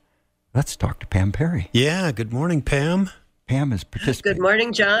Let's talk to Pam Perry. Yeah, good morning, Pam. Pam has participated. Good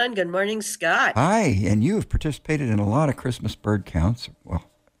morning, John. Good morning, Scott. Hi, and you have participated in a lot of Christmas bird counts. Well,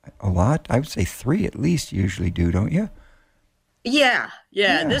 a lot. I would say 3 at least you usually do, don't you? Yeah.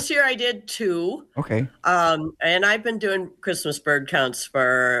 This year I did 2. Okay. And I've been doing Christmas bird counts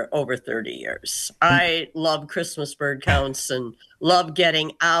for over 30 years. I love Christmas bird counts and love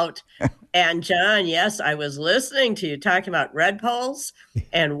getting out. And John, yes, I was listening to you talking about redpolls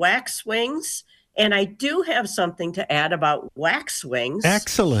and waxwings. And I do have something to add about waxwings.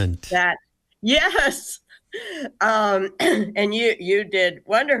 Excellent. Yes. And you did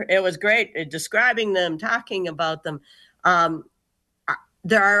wonder. It was great describing them, talking about them.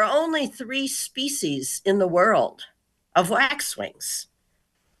 There are only 3 species in the world of waxwings,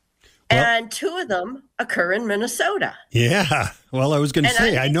 and 2 of them occur in Minnesota. Yeah. Well, I was going to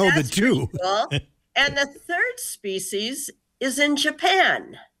say, I know the 2. Cool. And the 3rd species is in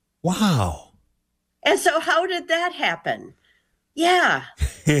Japan. Wow. And so how did that happen? Yeah.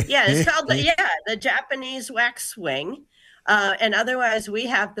 It's called the Japanese waxwing. And otherwise we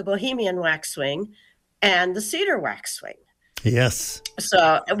have the Bohemian waxwing and the cedar waxwing. Yes.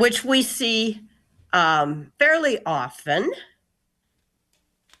 So, which we see fairly often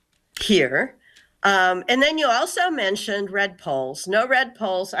here. And then you also mentioned redpolls. No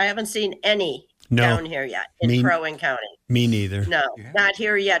redpolls. I haven't seen any down here yet in Crow Wing County. Me neither. No, not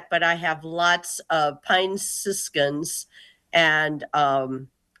here yet, but I have lots of pine siskins and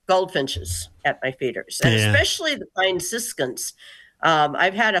goldfinches at my feeders, and especially the pine siskins.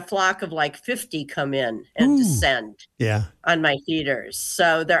 I've had a flock of like 50 come in and descend on my feeders.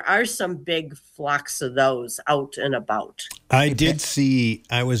 So there are some big flocks of those out and about. I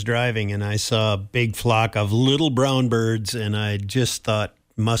was driving and I saw a big flock of little brown birds, and I just thought,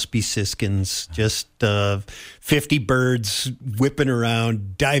 must be siskins, just 50 birds whipping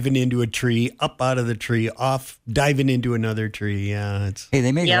around, diving into a tree, up out of the tree, off, diving into another tree. Yeah. Hey,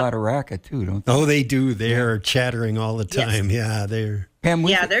 they make a lot of racket too, don't they? Oh, they do. They're chattering all the time. Yes. Yeah, they're... Pam,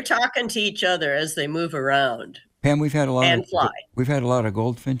 they're talking to each other as they move around. Pam, we've had a lot fly. We've had a lot of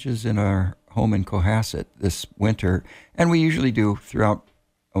goldfinches in our home in Cohasset this winter, and we usually do throughout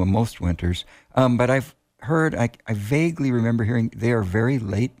most winters. But I've heard, I vaguely remember hearing they are very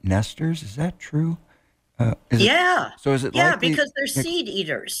late nesters. Is that true? So is it likely? Because they're seed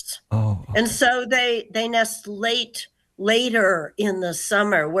eaters. Oh. Okay. And so they nest later in the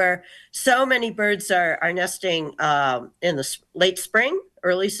summer, where so many birds are nesting in the late spring,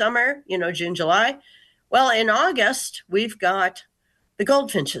 early summer, June, July. Well, in August, we've got the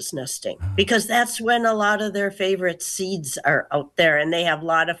goldfinches nesting because that's when a lot of their favorite seeds are out there, and they have a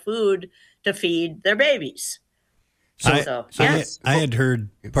lot of food to feed their babies. I had heard,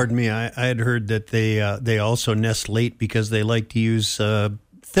 pardon me, I had heard that they also nest late because they like to use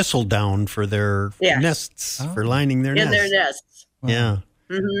thistle down for their nests, for lining their nests. In their nests. Wow. Yeah.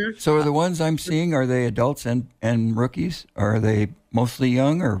 Mm-hmm. So are the ones I'm seeing, are they adults and rookies? Or are they mostly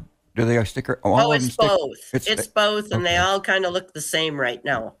young, or do they stick? It's both. It's both, and they all kind of look the same right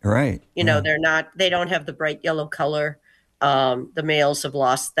now. Right. They don't have the bright yellow color. The males have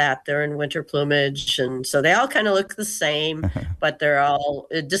lost that. They're in winter plumage, and so they all kind of look the same, but they're all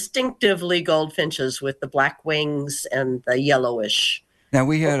distinctively goldfinches with the black wings and the yellowish. Now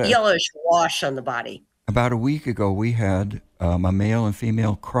we had a yellowish wash on the body. About a week ago, we had a male and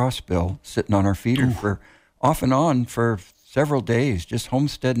female crossbill sitting on our feeder for off and on for several days, just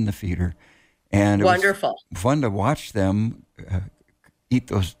homesteading the feeder, and it wonderful. Was fun to watch them eat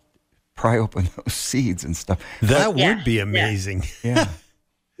those. Pry open those seeds and stuff. That would be amazing. Yeah.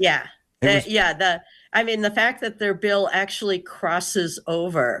 The fact that their bill actually crosses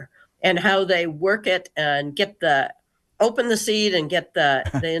over and how they work it and open the seed and get the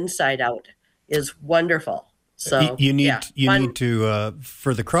inside out is wonderful. So you need to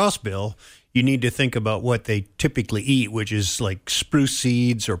for the crossbill, you need to think about what they typically eat, which is like spruce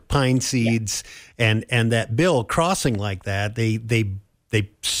seeds or pine seeds, and that bill crossing like that, they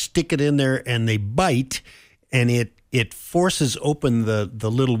stick it in there and they bite, and it forces open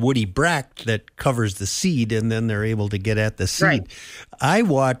the little woody bract that covers the seed, and then they're able to get at the seed. Right. I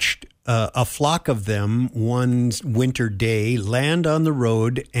watched a flock of them one winter day land on the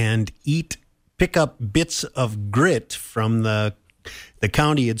road and pick up bits of grit from the the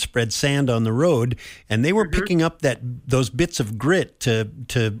county had spread sand on the road, and they were picking up those bits of grit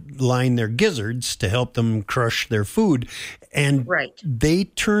to line their gizzards to help them crush their food. And they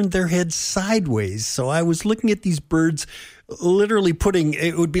turned their heads sideways. So I was looking at these birds literally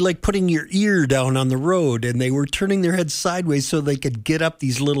it would be like putting your ear down on the road, and they were turning their heads sideways so they could get up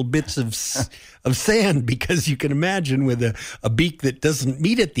these little bits of sand, because you can imagine with a beak that doesn't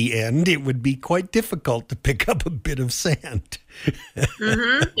meet at the end, it would be quite difficult to pick up a bit of sand.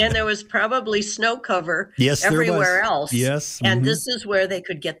 And there was probably snow cover yes, everywhere else. Yes. And this is where they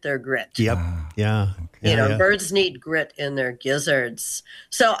could get their grit. Yep. Yeah. Birds need grit in their gizzards.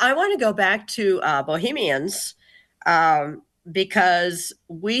 So I want to go back to Bohemians, because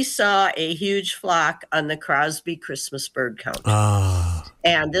we saw a huge flock on the Crosby Christmas bird count.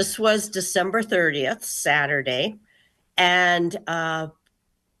 And this was December 30th, Saturday. And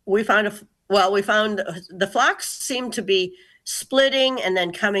we found the flocks seemed to be splitting and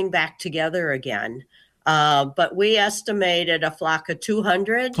then coming back together again. But we estimated a flock of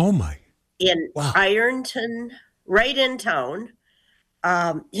 200. Oh my. In Ironton, right in town.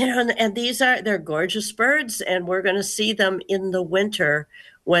 And they're gorgeous birds, and we're going to see them in the winter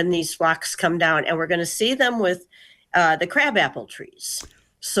when these flocks come down, and we're going to see them with the crabapple trees.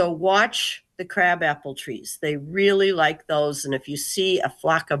 So watch the crabapple trees. They really like those, and if you see a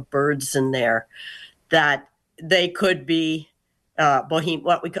flock of birds in there, that they could be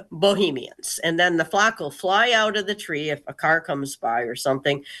Bohemians. And then the flock will fly out of the tree if a car comes by or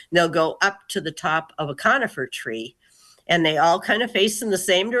something. They'll go up to the top of a conifer tree, and they all kind of face in the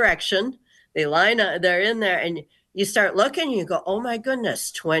same direction. They line up, they're in there, and you start looking, you go, oh my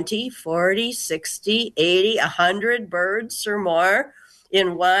goodness, 20, 40, 60, 80, 100 birds or more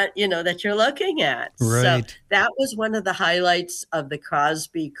in what, that you're looking at. Right. So that was one of the highlights of the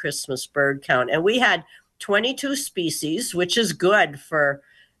Crosby Christmas bird count. And we had 22 species, which is good for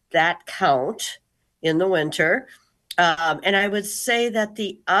that count in the winter. And I would say that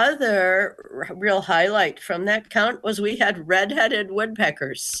the other real highlight from that count was we had red-headed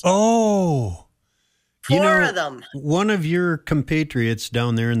woodpeckers. Oh, Four of them. One of your compatriots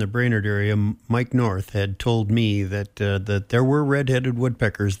down there in the Brainerd area, Mike North, had told me that there were red-headed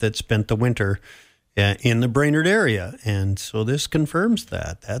woodpeckers that spent the winter in the Brainerd area. And so this confirms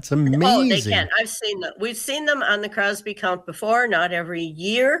that. That's amazing. Oh, they can. I've seen them. We've seen them on the Crosby count before, not every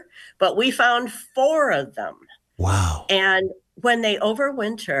year, but we found 4 of them. Wow. And when they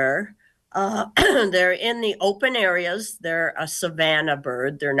overwinter, they're in the open areas. They're a savanna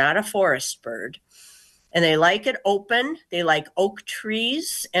bird. They're not a forest bird. And they like it open. They like oak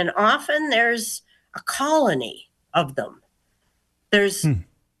trees. And often there's a colony of them. There's,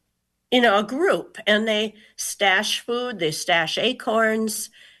 a group. And they stash food. They stash acorns.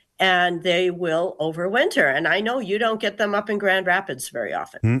 And they will overwinter. And I know you don't get them up in Grand Rapids very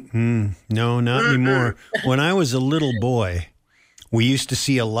often. No, not anymore. When I was a little boy, we used to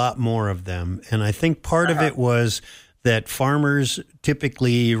see a lot more of them. And I think part of it was that farmers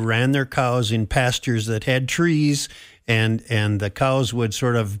typically ran their cows in pastures that had trees, and the cows would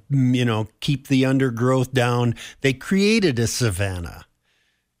sort of, keep the undergrowth down. They created a savanna.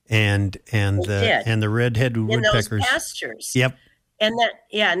 And the red-headed woodpeckers. In those pastures. Yep. And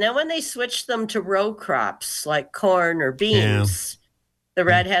then when they switched them to row crops like corn or beans, the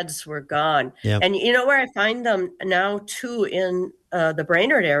redheads were gone. Yep. And where I find them now too in the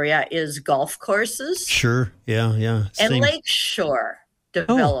Brainerd area is golf courses. Sure. Yeah. And lakeshore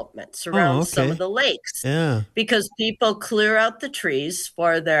developments around some of the lakes. Yeah. Because people clear out the trees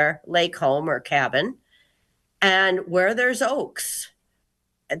for their lake home or cabin. And where there's oaks,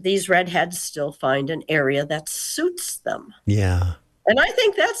 these redheads still find an area that suits them. Yeah. And I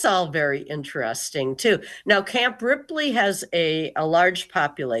think that's all very interesting, too. Now, Camp Ripley has a large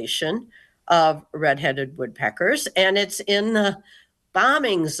population of red-headed woodpeckers, and it's in the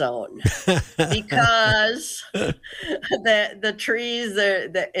bombing zone because the trees,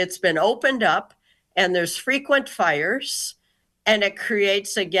 it's been opened up, and there's frequent fires, and it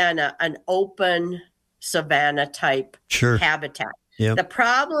creates, again, an open savanna-type habitat. Yep. The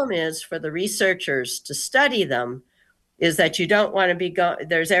problem is for the researchers to study them is that you don't want to be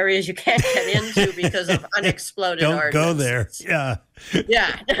there's areas you can't get into because of unexploded ordnance. Don't go there.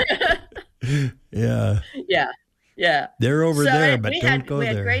 Yeah. They're over there, but don't go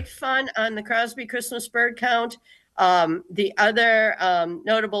there. We had great fun on the Crosby Christmas bird count. The other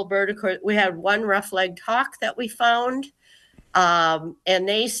notable bird, of course, we had one rough-legged hawk that we found. And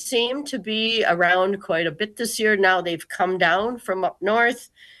they seem to be around quite a bit this year. Now they've come down from up north,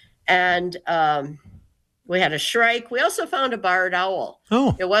 and We had a shrike. We also found a barred owl.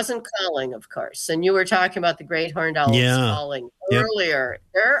 Oh, It wasn't calling, of course. And you were talking about the great horned owls yeah. calling Yep. earlier.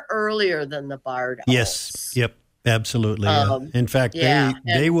 They're earlier than the barred Yes. owls. Yep. Absolutely. In fact, Yeah,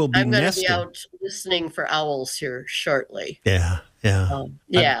 they and will be I'm going to nesting. be out listening for owls here shortly. Yeah. Yeah.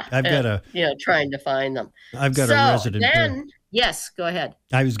 Yeah, I've got trying to find them. I've got So a resident pair. then, yes, go ahead.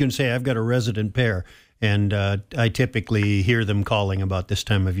 I was going to say I've got a resident pair, and I typically hear them calling about this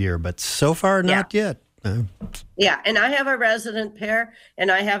time of year, but so far not yet. Yeah, and I have a resident pair, and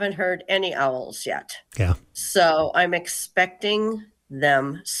I haven't heard any owls yet. Yeah. So I'm expecting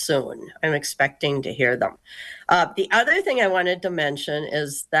them soon. I'm expecting to hear them. The other thing I wanted to mention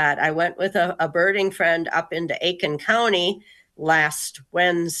is that I went with a birding friend up into Aiken County last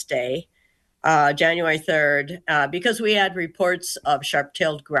Wednesday, January 3rd, because we had reports of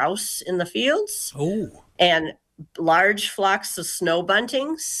sharp-tailed grouse in the fields and large flocks of snow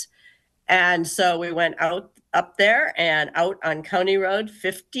buntings. And so we went up there and out on County Road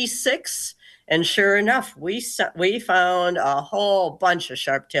 56. And sure enough, we found a whole bunch of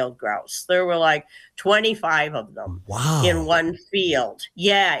sharp-tailed grouse. There were like 25 of them in one field.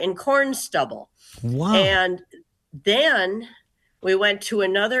 Yeah, in corn stubble. Wow. And then we went to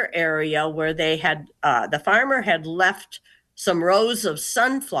another area where they had, the farmer had left some rows of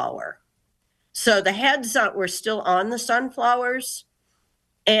sunflower. So the heads were still on the sunflowers,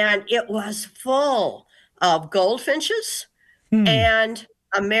 and it was full of goldfinches and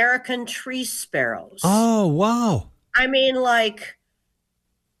American tree sparrows. Oh, wow. I mean, like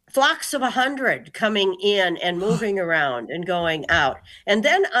flocks of 100 coming in and moving around and going out. And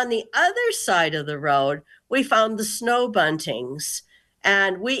then on the other side of the road, we found the snow buntings,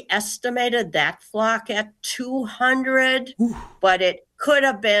 and we estimated that flock at 200, but it could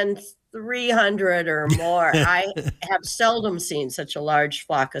have been 300 or more. I have seldom seen such a large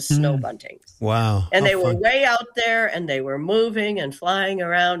flock of snow buntings. Wow. And they were way out there, and they were moving and flying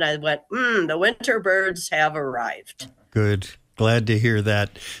around. I went, the winter birds have arrived. Good. Glad to hear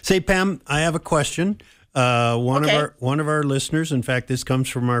that. Say, Pam, I have a question. One of our listeners, in fact, this comes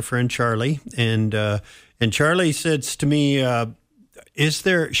from our friend Charlie, and Charlie says to me,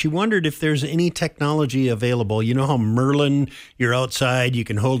 she wondered if there's any technology available. You know how Merlin, you're outside, you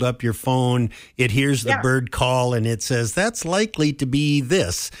can hold up your phone, it hears the bird call, and it says, that's likely to be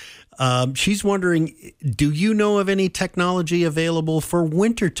this. She's wondering, do you know of any technology available for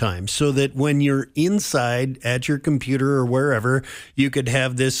wintertime so that when you're inside at your computer or wherever, you could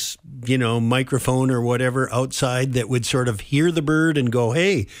have this, microphone or whatever outside that would sort of hear the bird and go,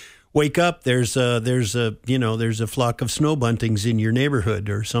 hey, wake up, there's a flock of snow buntings in your neighborhood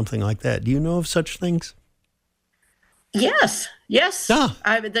or something like that. Do you know of such things? Yes.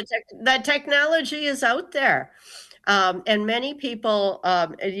 The technology is out there. And many people,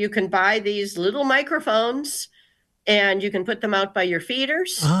 you can buy these little microphones and you can put them out by your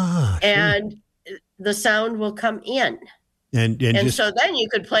feeders and the sound will come in. And so then you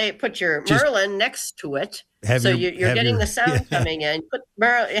could put your Merlin next to it. You're getting the sound coming in.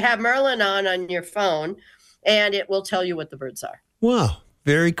 Have Merlin on your phone, and it will tell you what the birds are. Wow,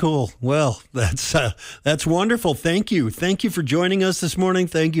 very cool. Well, that's wonderful. Thank you for joining us this morning.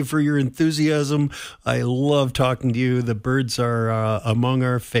 Thank you for your enthusiasm. I love talking to you. The birds are among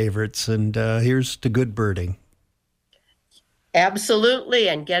our favorites, and here's to good birding. Absolutely,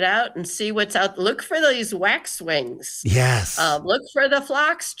 and get out and see what's out. Look for these waxwings. Yes. Look for the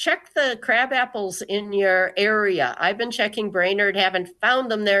flocks. Check the crab apples in your area. I've been checking Brainerd, haven't found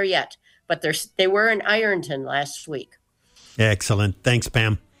them there yet, but they were in Ironton last week. Excellent. Thanks,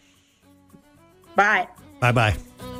 Pam. Bye. Bye-bye.